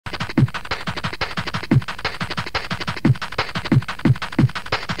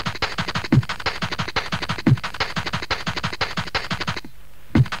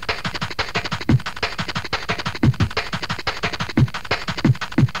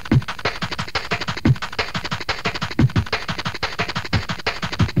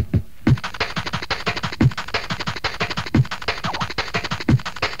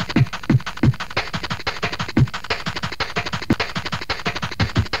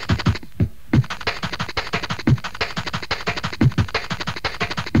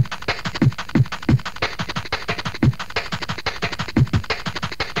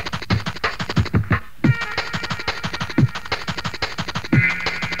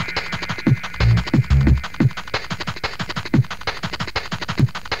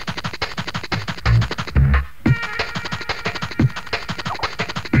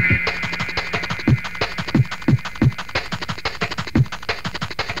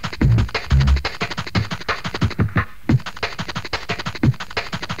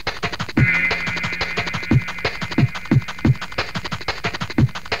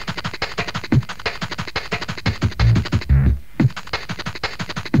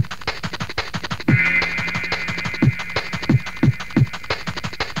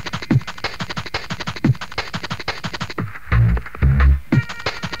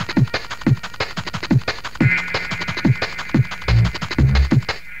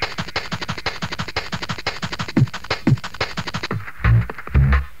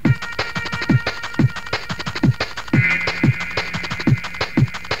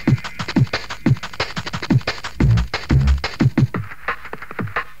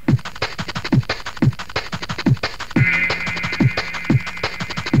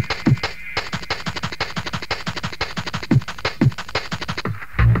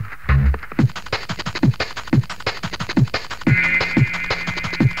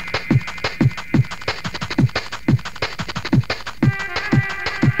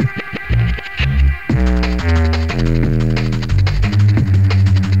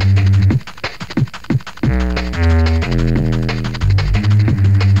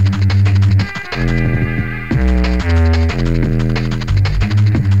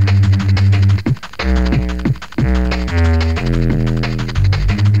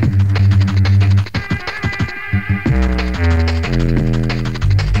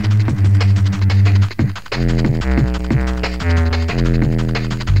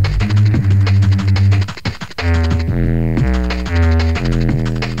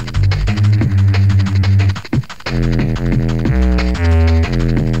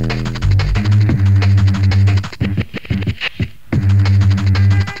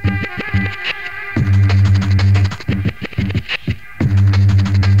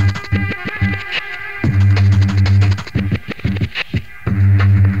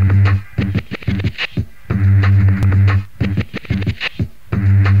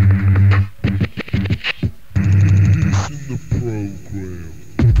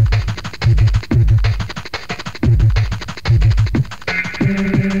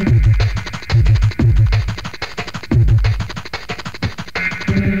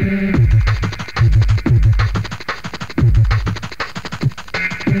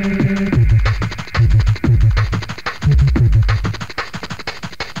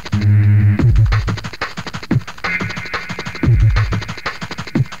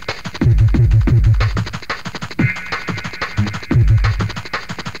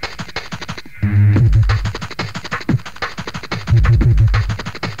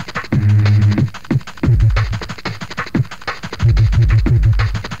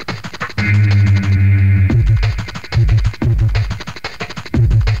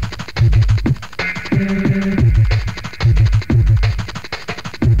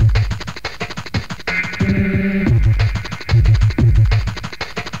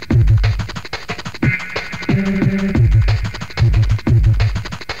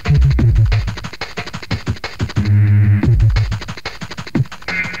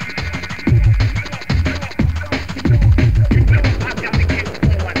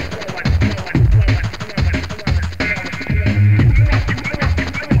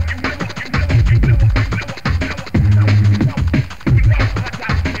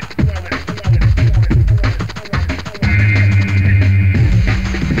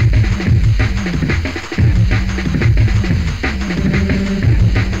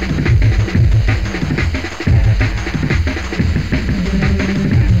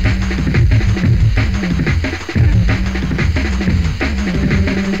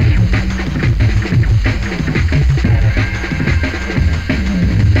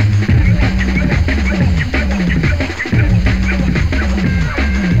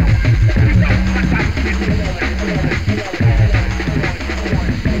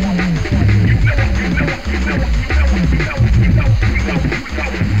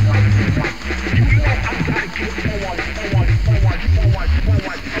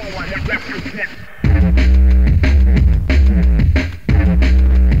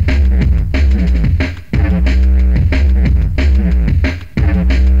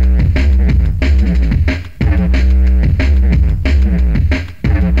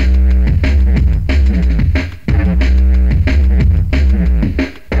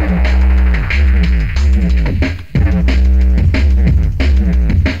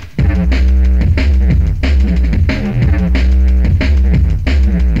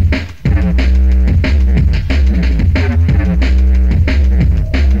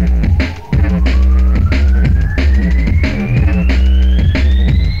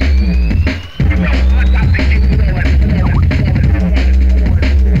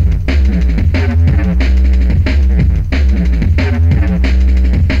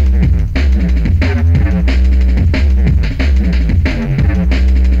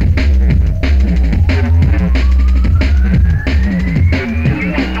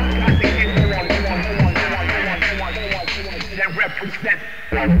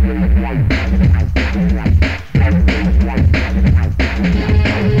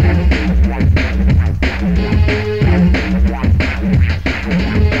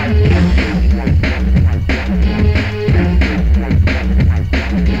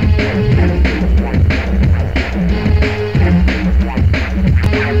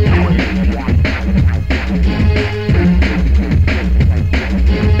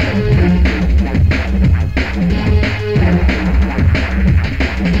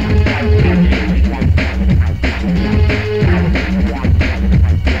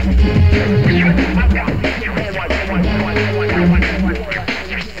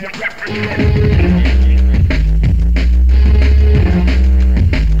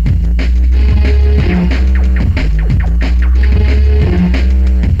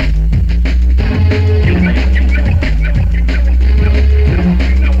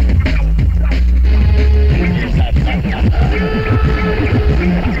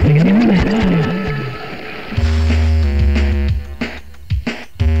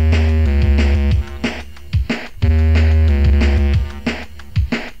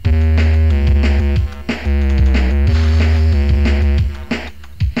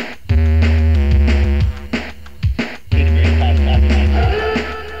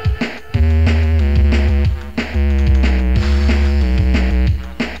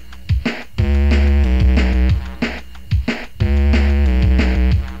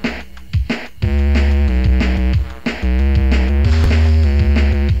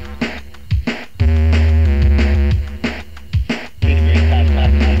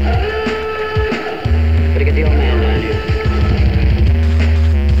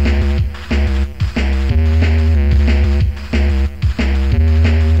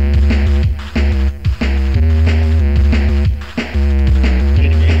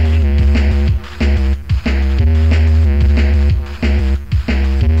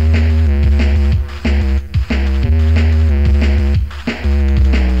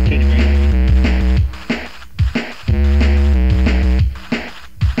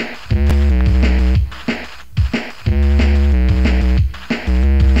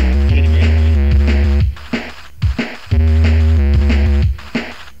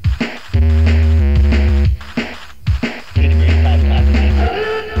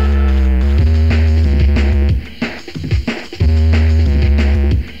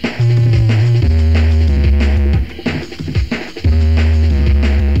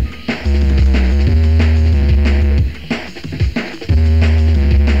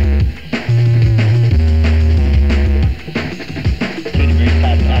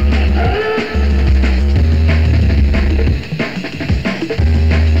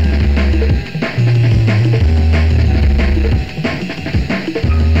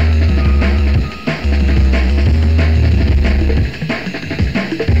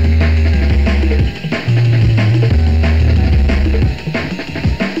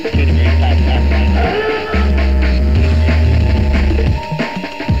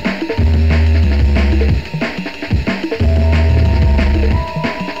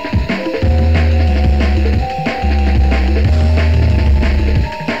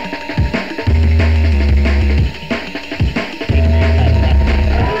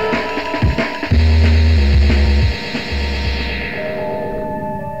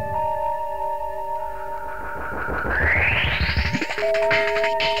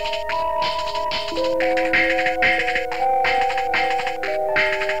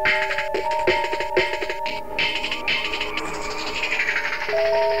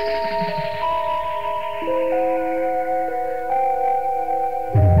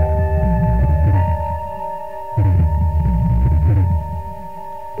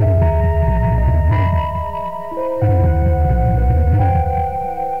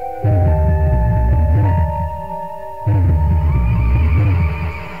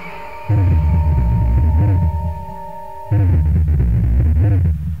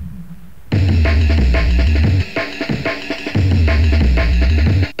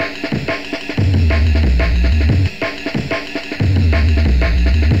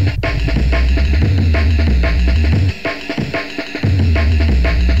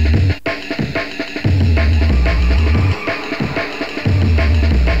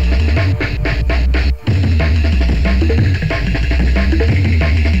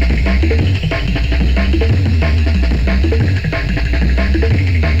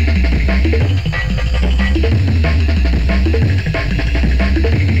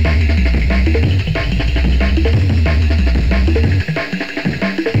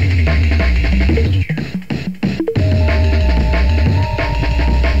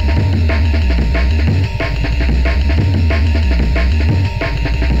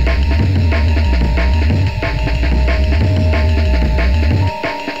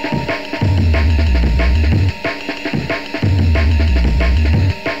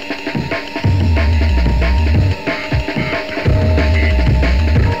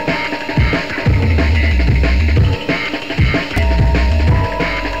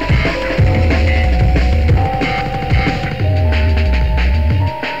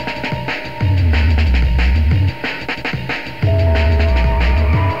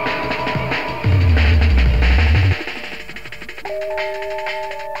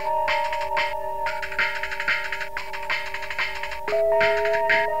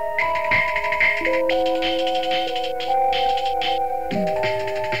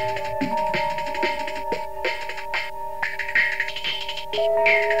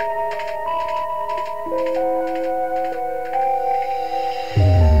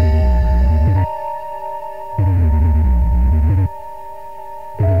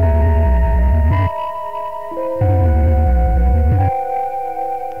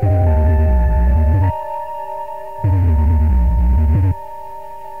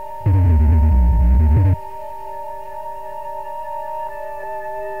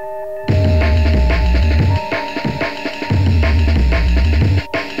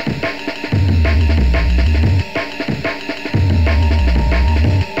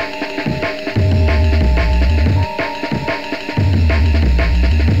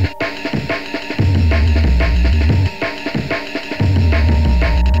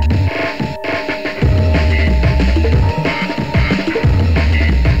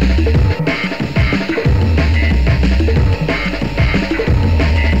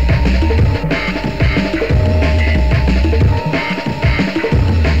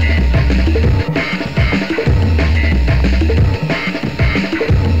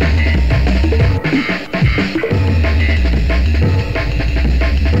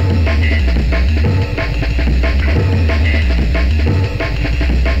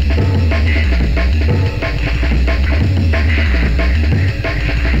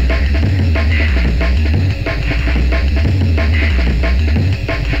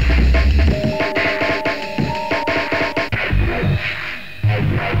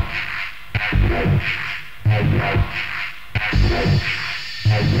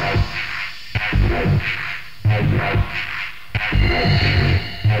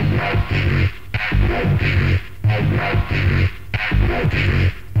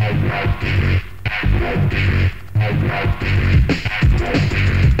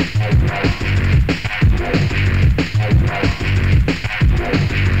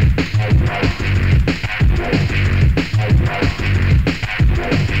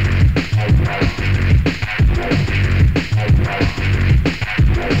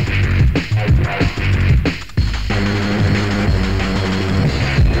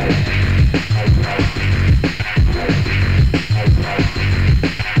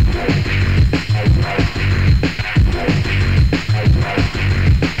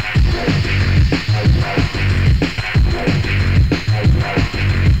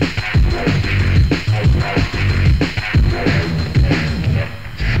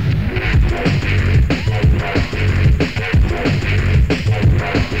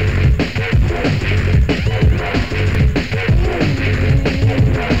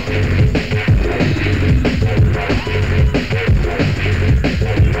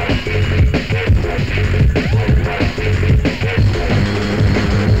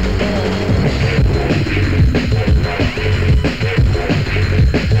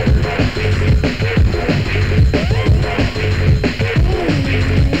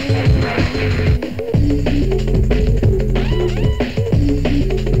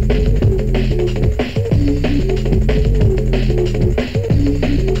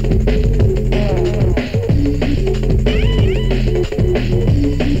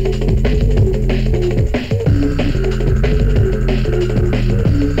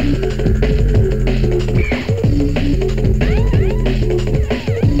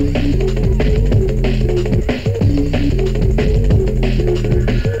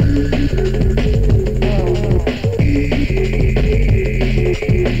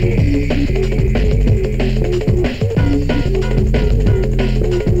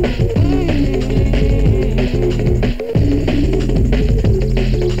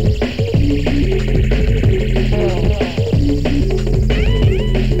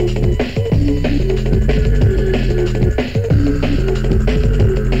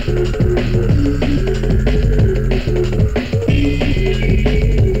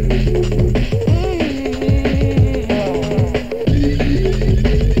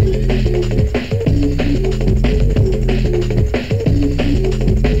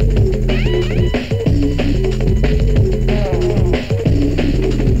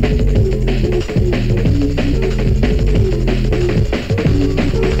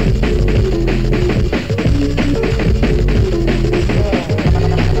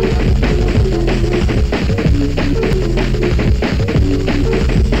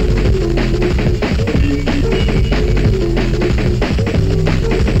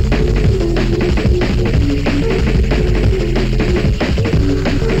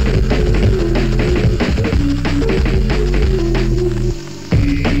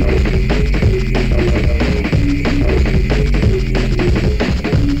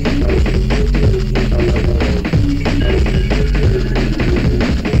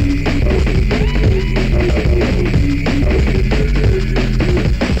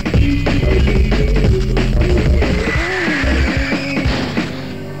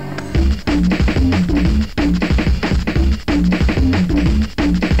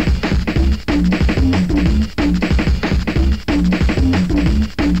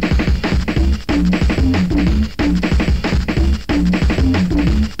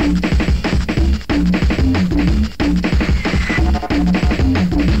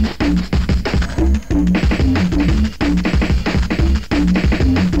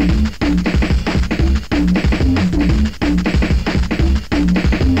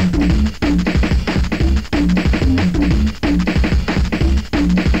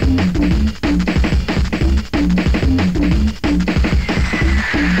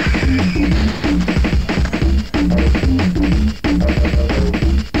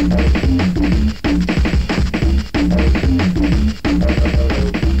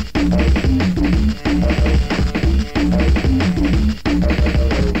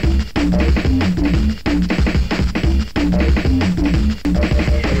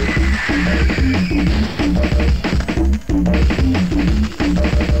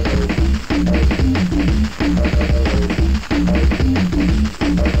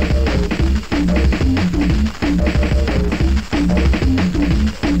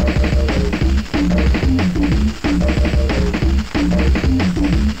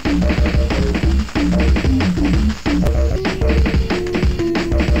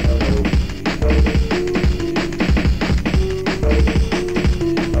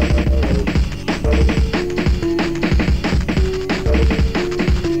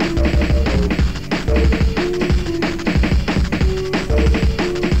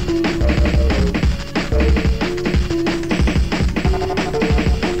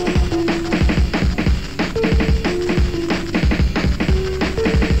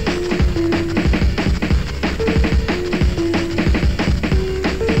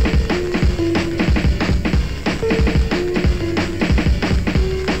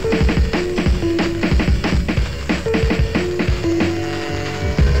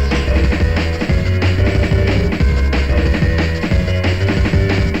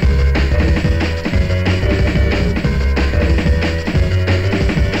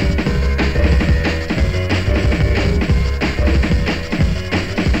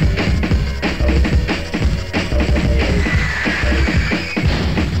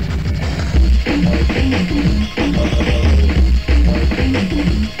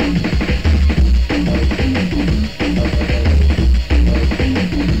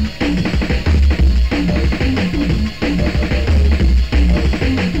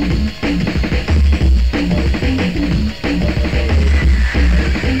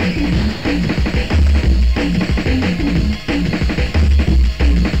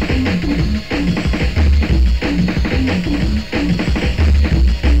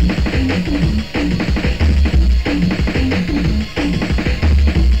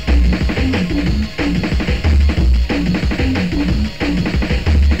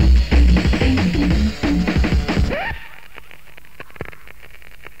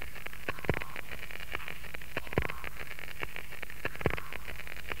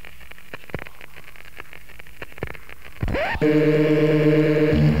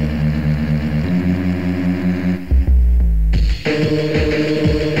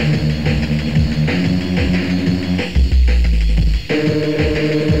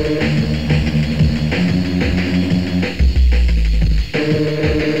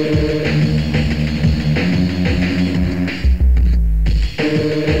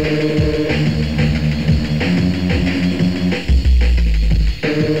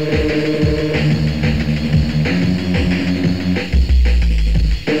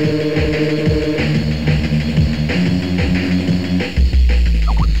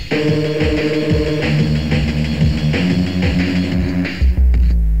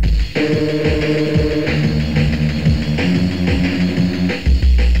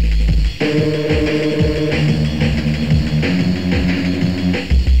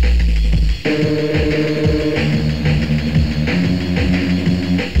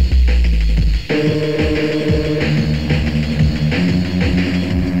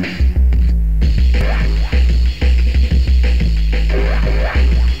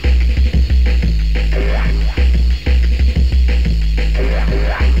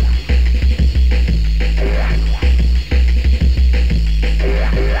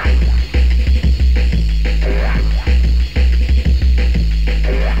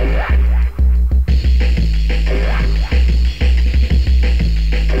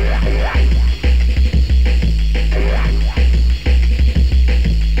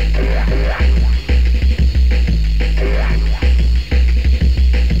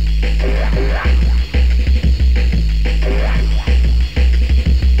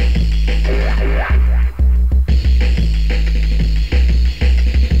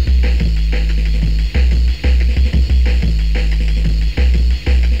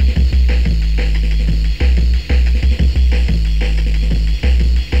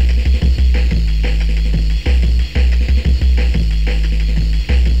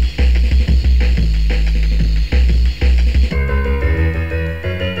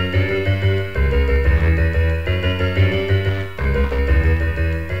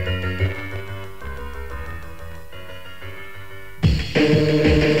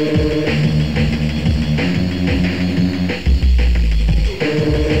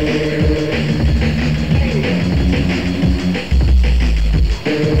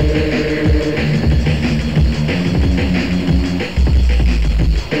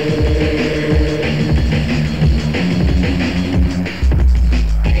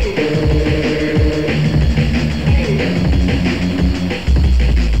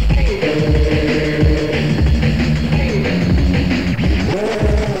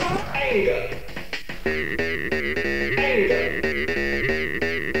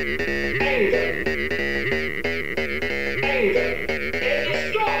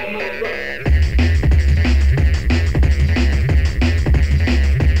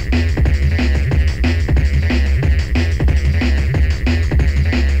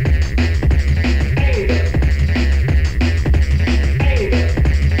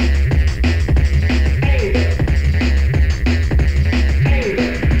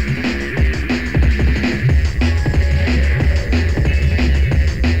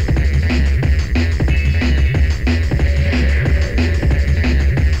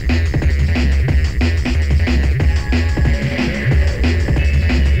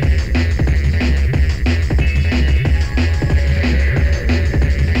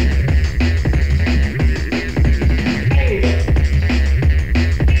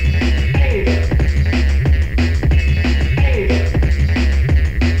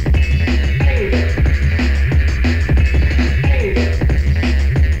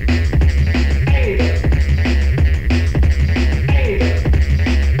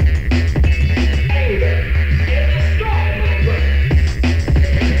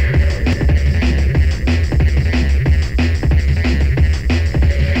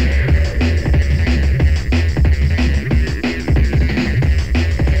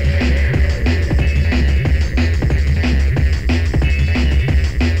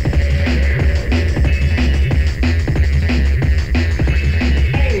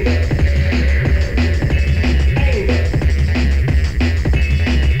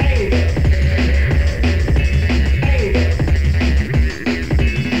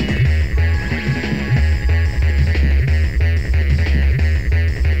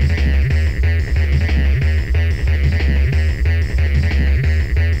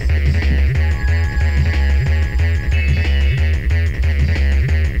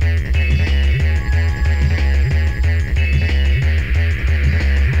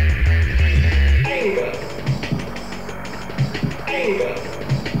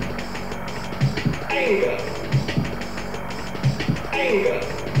anger, anger,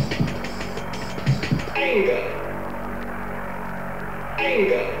 anger,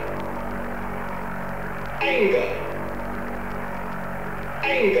 anger, anger,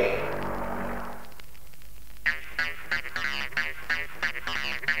 anger.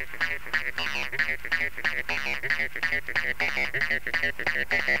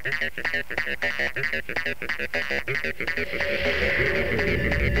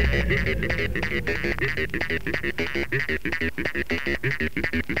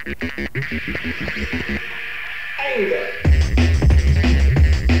 Anger. Anger.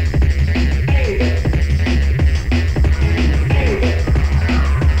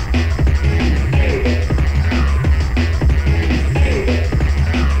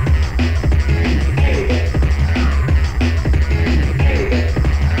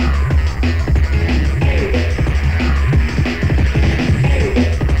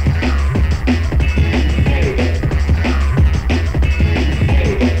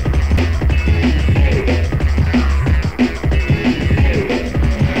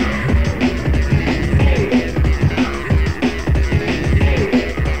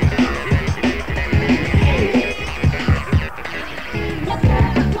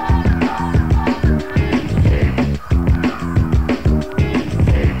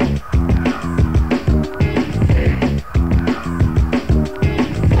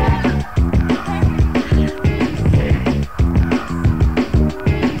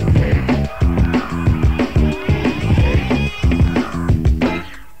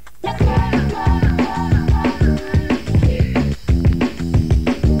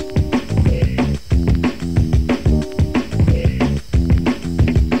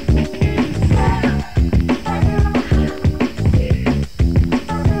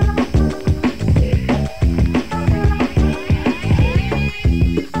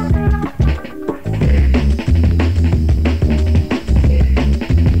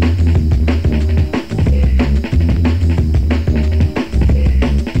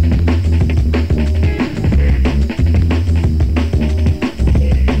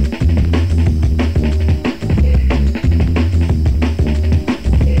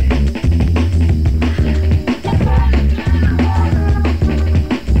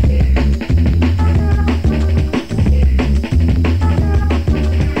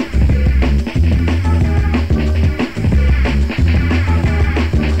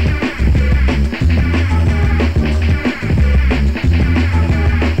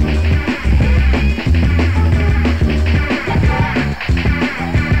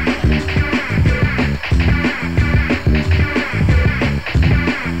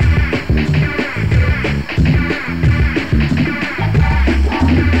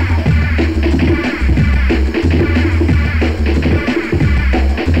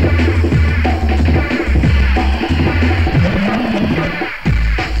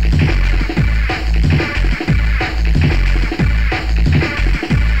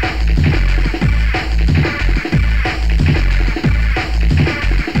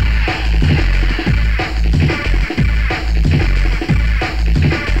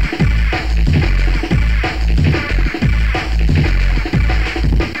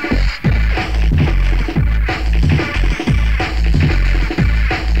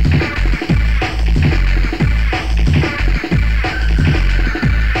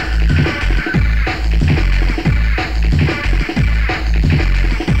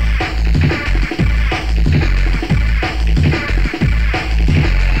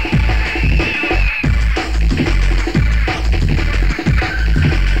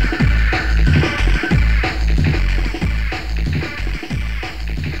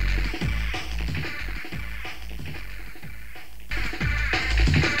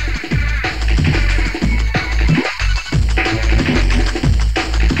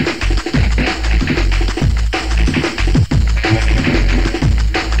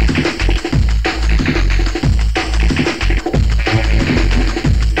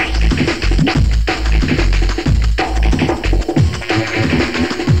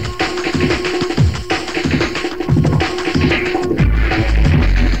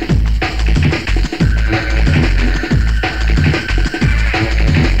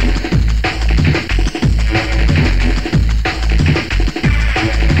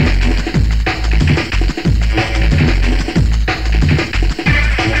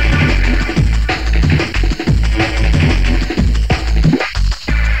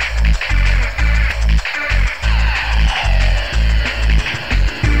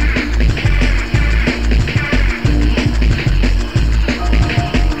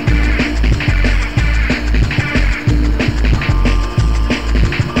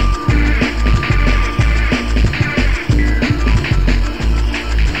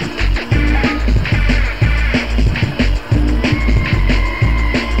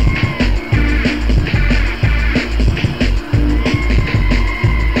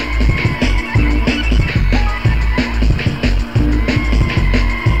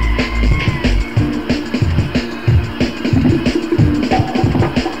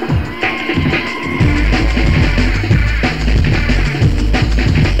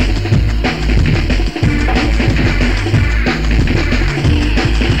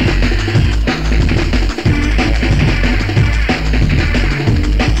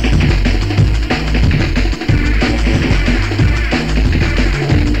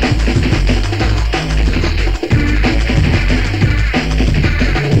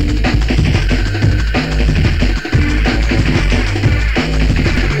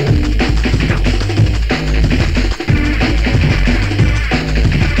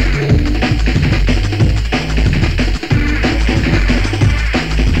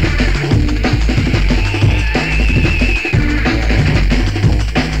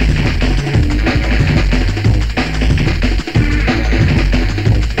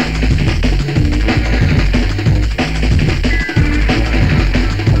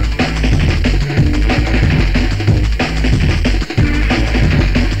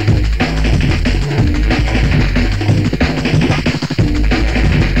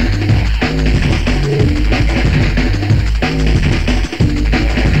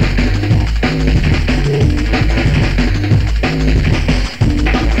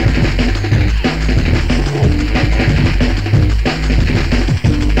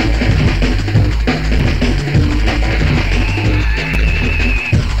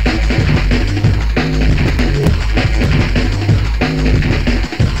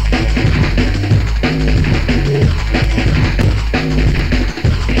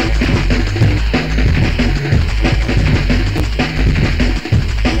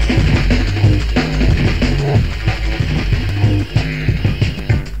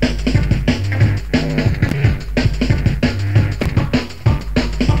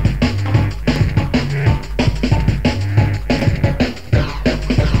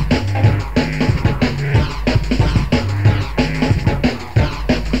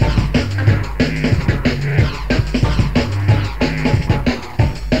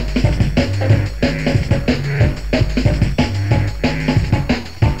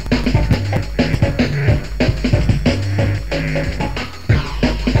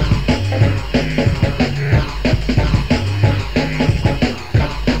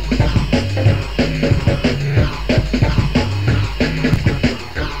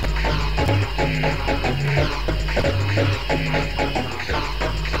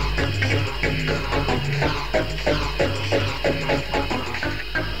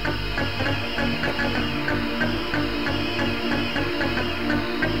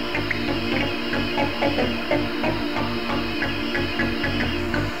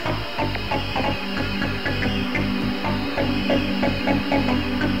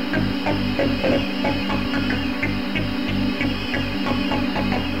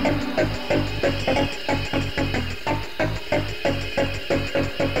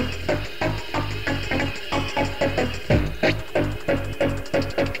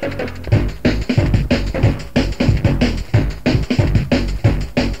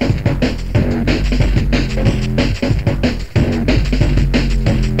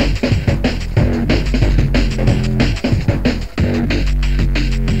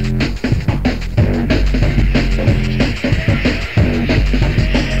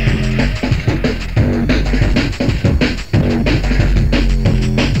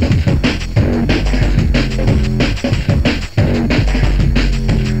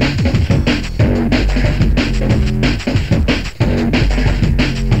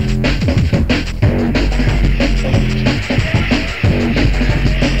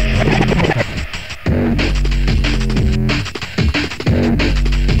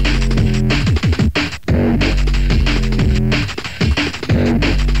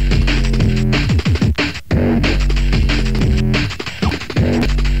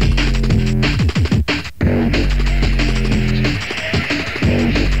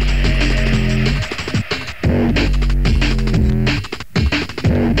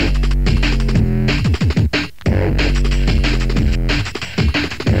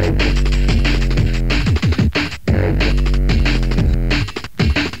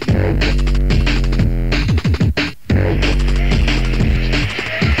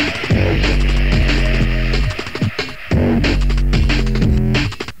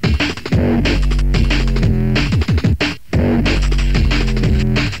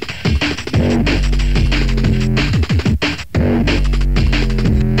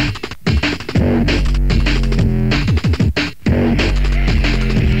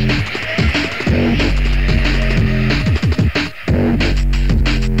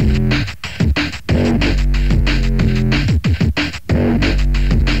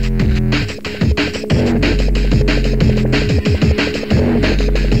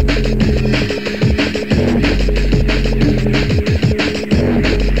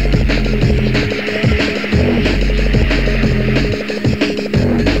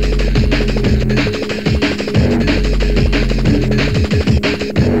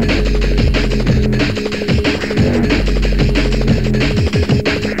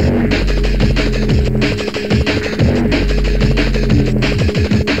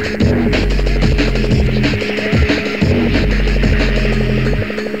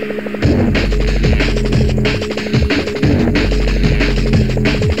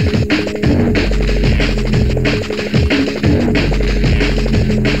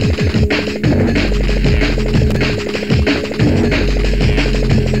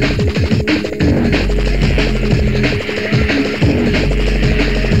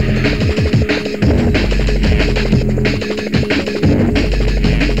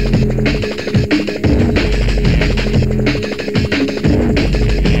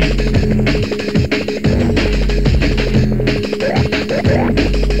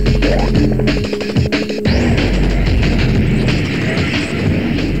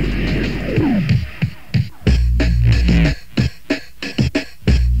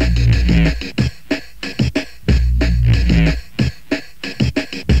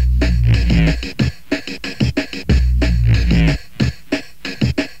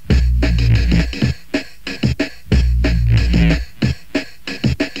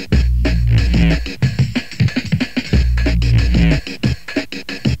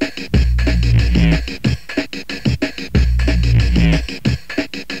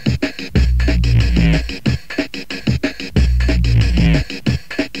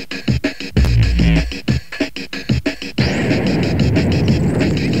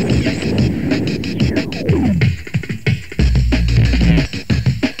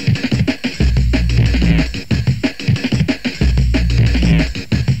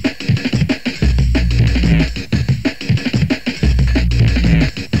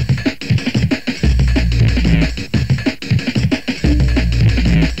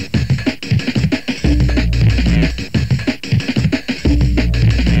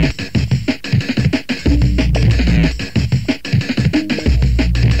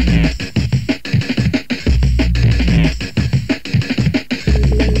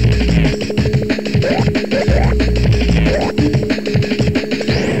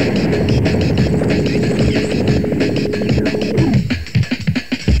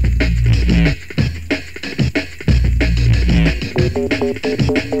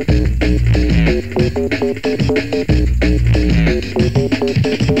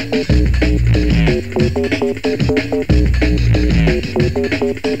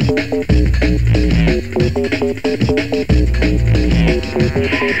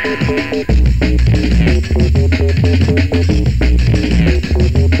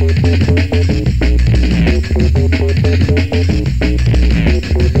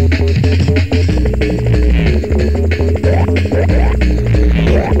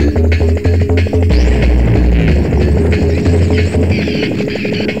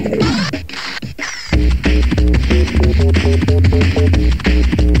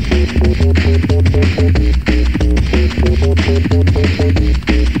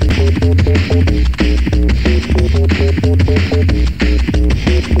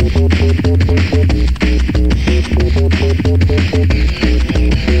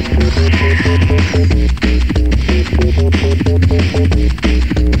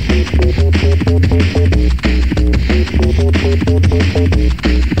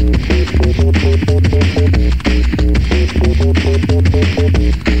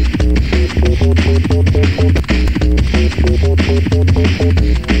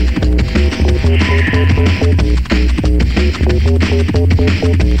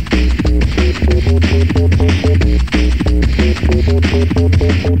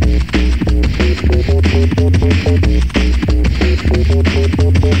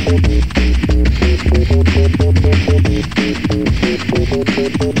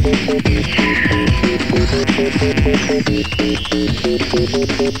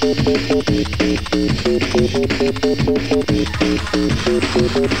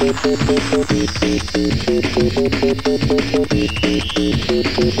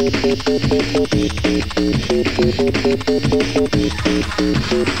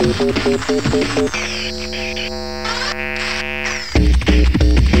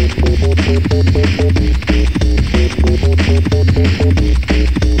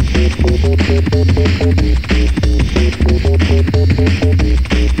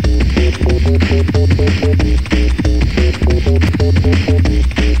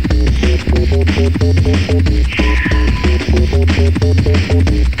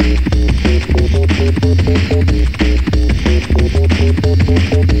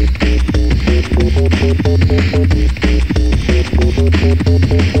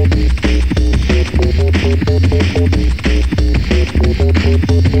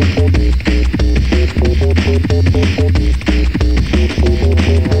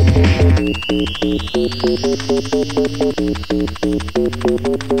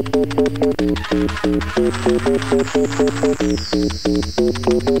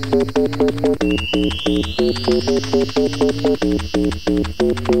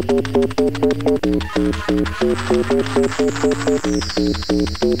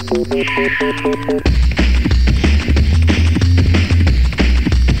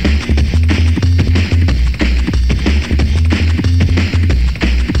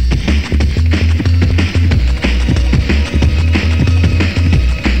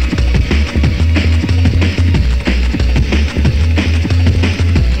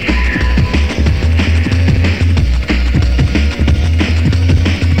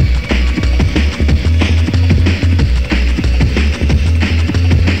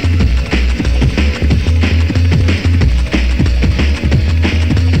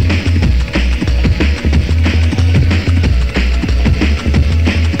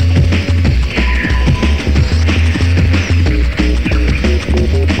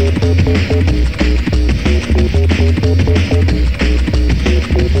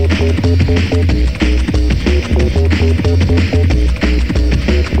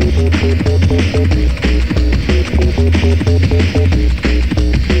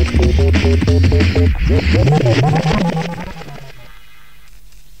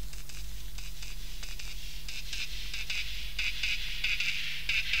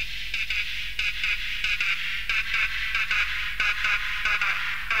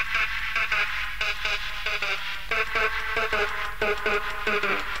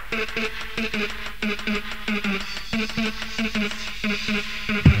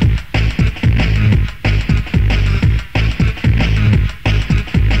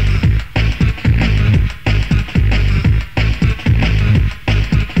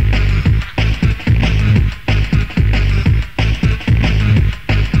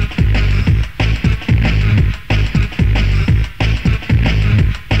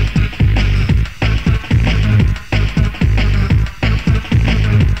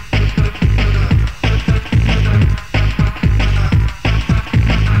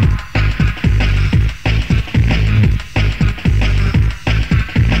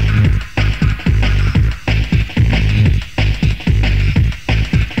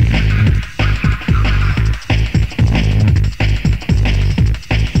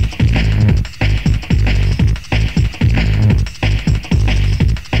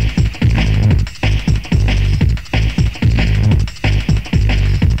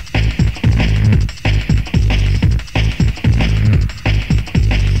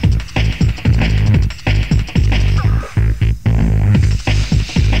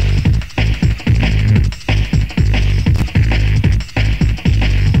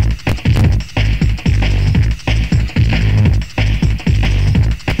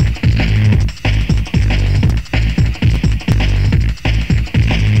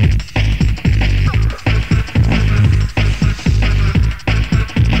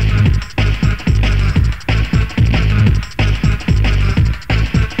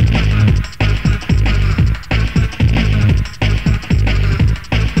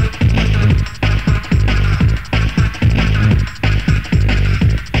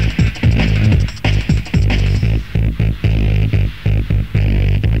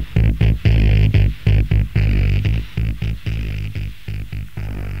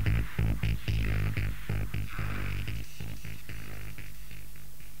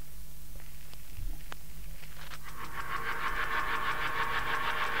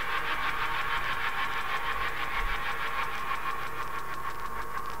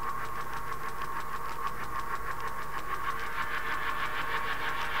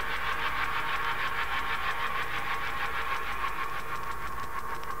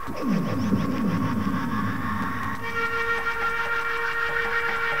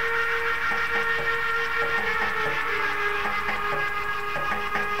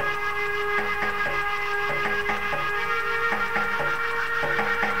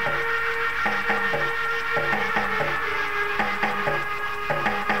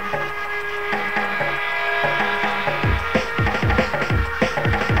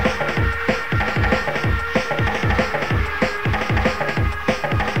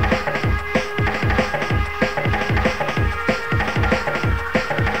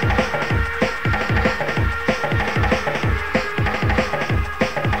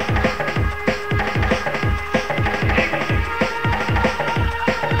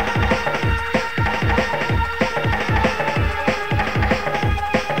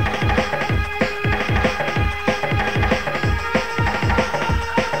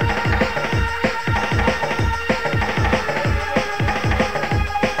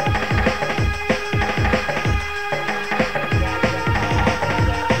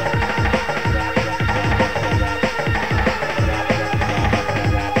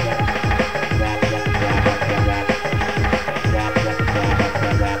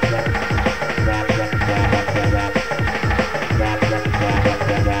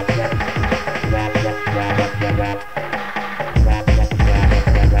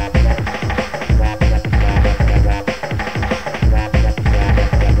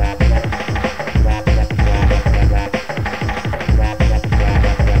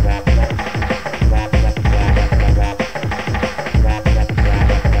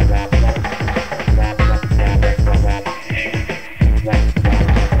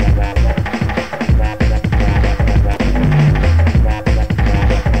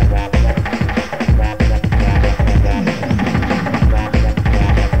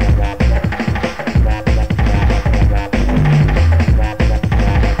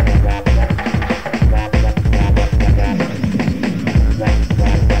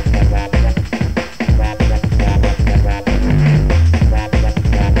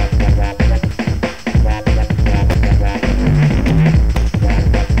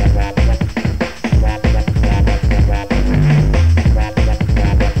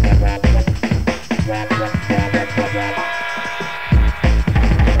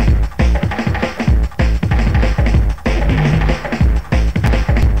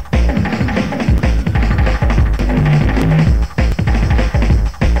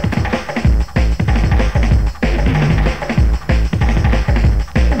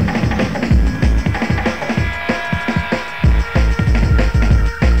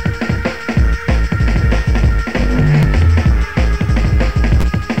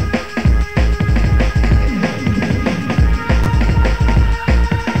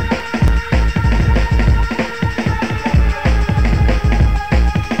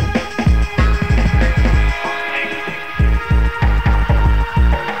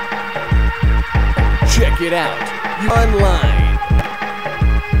 Check it out online.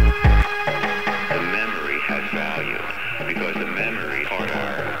 The memory has value because the memory part of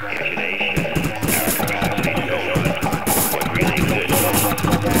our imagination, our capacity to go on what really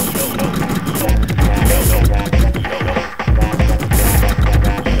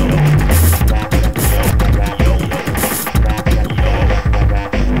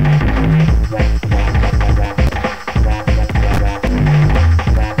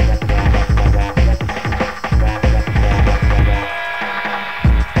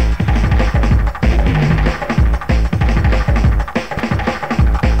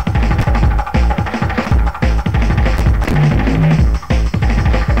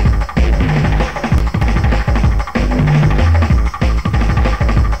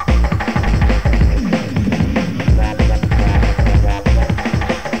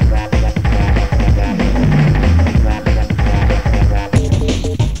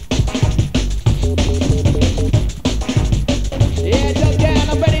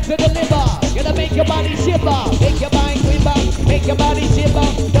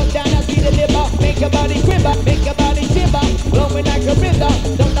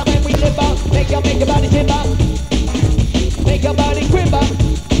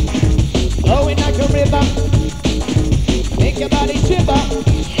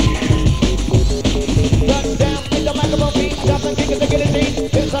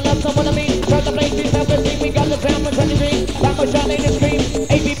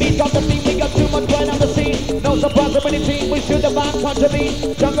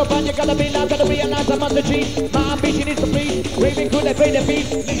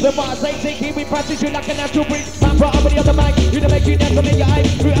practice you like a natural breed. Man, bro, I'm on the mic. You the make you dance and make your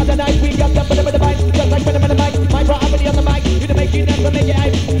eyes. Throughout the night, we got them with the mic. Just like with the mic. My bro, I'm on the mic. You the make you dance and make your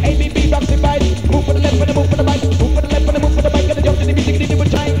eyes.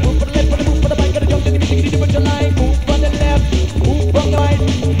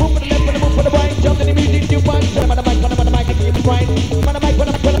 mic, when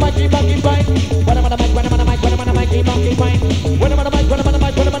I'm on the mic, keep on, keep fine. When I'm on the mic, when I'm on the mic, when I'm on the mic, keep on, keep fine. When I'm on the mic, when I'm on the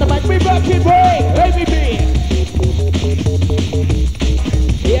mic, when I'm on the mic, we rock it, boy, ABB.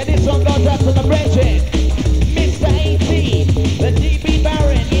 Yeah, this one goes out to the bridges. Mr. AT, the GB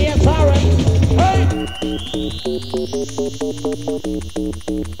Baron, yes, Aaron. Hey!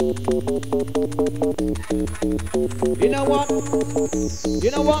 You know what?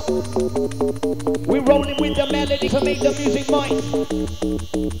 You know what? We're rolling with the melody to make the music moist.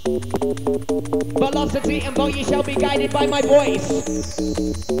 Velocity and volume shall be guided by my voice.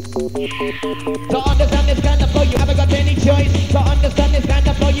 To understand this kind of flow, you haven't got any choice. To understand this kind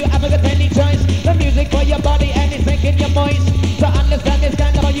of flow, you haven't got any choice. The music for your body and it's making you moist. To understand this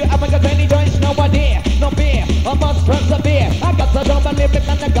kind of flow, you haven't got any choice. No idea, no fear, I must persevere. I got to show my lyrics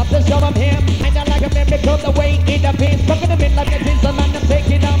and I got to show them here. And I like a miracle the way it appears. Fucking the wind like it is a man, I'm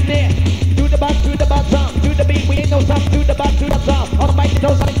taking them there. To the bottom, to the beat, we ain't no stop. To the back, to the top. On the mic,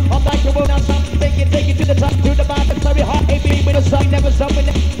 no stop. On the mic, you will not stop. Take it to the top, to the bottom. Sorry, hard, AB with a stop. Never stop with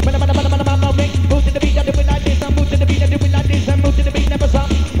it. When I'm ring. Move to the beat, I do it like this. I move to the beat, I do it like this. I move to the beat, never stop.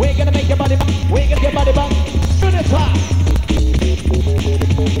 We're gonna make your body back. We're gonna get your body back. To the top.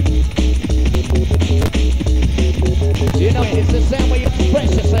 You know, it's the same way you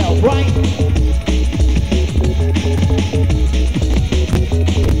express yourself, right?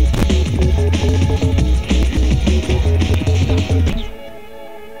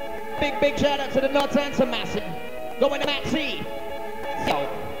 Big shout out to the North Answer Massive. Going to Matt C. Yo,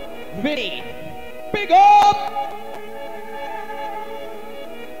 Vinny. Big up!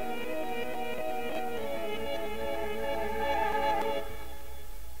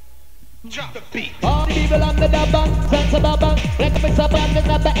 Drop the beat. All the people on the double, dance about bang. Like a mix up and there's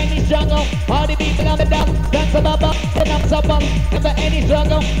never any struggle. All the people on the double, dance about bang. Then I'm so bang, never any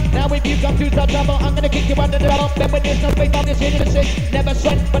struggle. Now if you come to some trouble, I'm gonna kick you under the double. Then when there's no space, I'm just hitting the six. Never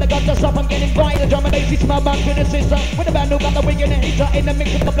sweat, but I got the stuff, I'm getting quiet. The drum and bass, it's my back to the system. With the band who got the wing and the heater. In the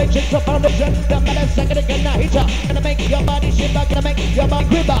mix of the plate, chicks up on the jet. The man is second again, now hit ya. Gonna make your body shiver, gonna make your body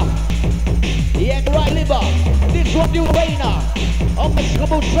quiver. Yeah, right liver. This one you Rainer.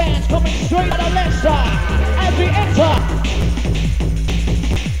 Unmixable trance coming straight out of left side as we enter.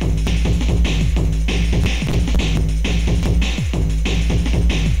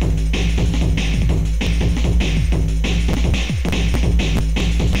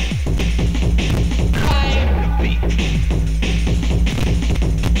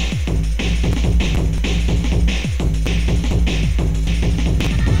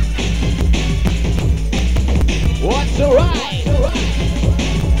 What's the ride?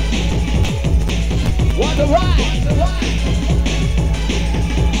 What the ride?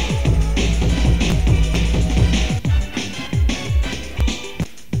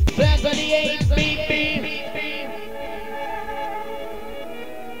 Sands on the 8, beep.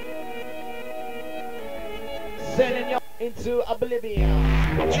 Sending you into oblivion.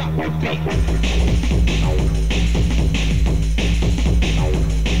 Drop the beat.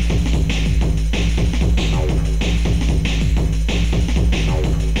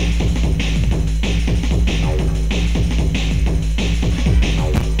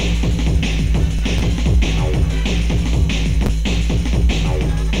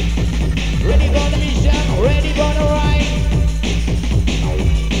 Ready for the mission, ready for the ride.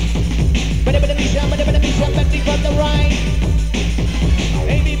 Ready for the mission, ready for the ride.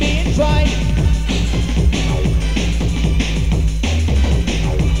 ABB inside.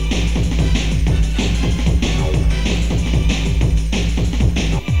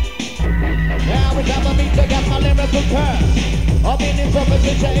 Now we have a beat to get my lyrical curse. I've been in proper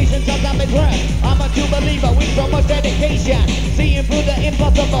situations as I'm addressed. I'm a true believer with so much dedication. Seeing through the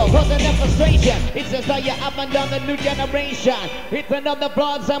impossible, causing the frustration. It's just how you up and down the new generation. Hitting up the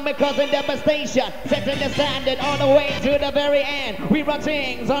frauds and we're causing devastation. Setting the standard all the way to the very end. We run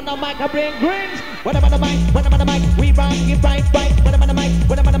things on the mic, I bring grins. When I'm on the mic, when I'm on the mic, we rock it right. When I'm on the mic,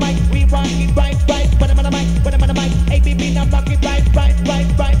 when I'm on the mic, we rock it right. When I'm on the mic, when I'm on the mic, ABB now rock it right.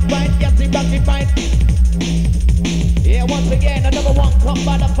 Yes, we rock it right. Yeah, once again, another one come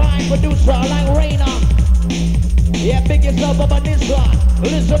by the fine producer like Rainer. Yeah, big yourself up on this one.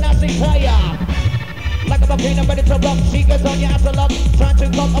 Listen as they tire. Like a volcano ready to rock. Seekers on your ass a lot. Trying to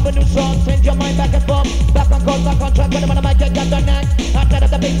come up a new song. Send your mind back and forth. Back on course, back on track. When I'm on the mic, I got the knack. Outside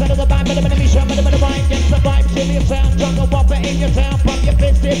of the bass, out of the vibe. But I'm in the mission, but I'm in the rhyme. Get the vibe, silly sound. Jungle whopper in your town. Pump your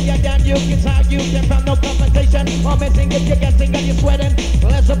fist if you're down. You can tell you can find no compensation. Or missing if you're guessing and you're sweating.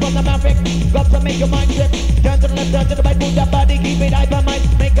 Less up on the maverick. Got to make your mind trip. Turn to the left, turn to the right. Move that body, keep it hyper mind.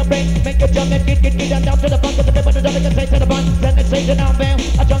 Make a break, make a jump and get down to the front of the bit. But the double can say to the front. Then they say to down, bam.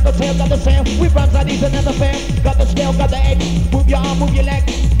 A jungle tail got the same. We run like these and the fam. Got the scale, got the edge. Move your arm move your leg,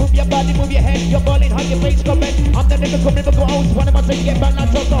 move your body, move your head. You're balling, how your face comment. I'm the lyrical host. One of my things get back, not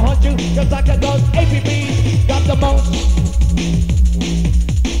just to haunt you. Just like a ghost. APB got the most.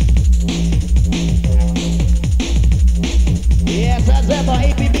 Yes, as ever,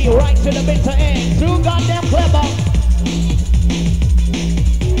 APB right to the bitter end. Too goddamn clever.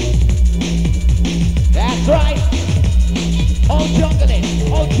 That's right. Oh juggling,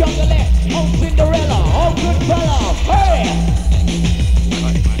 oh juggalette, oh Cinderella, oh good fella. Hey!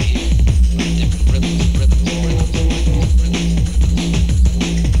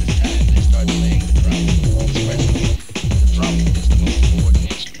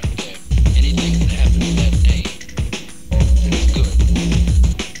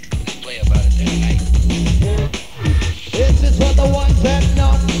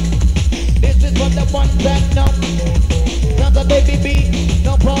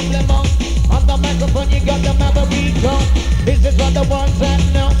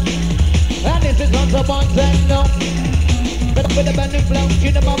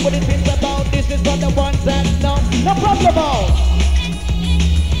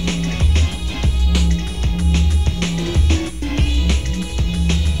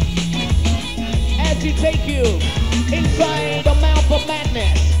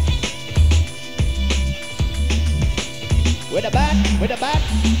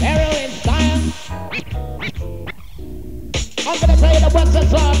 I'm gonna tell you the Western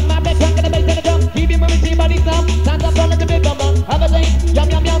song.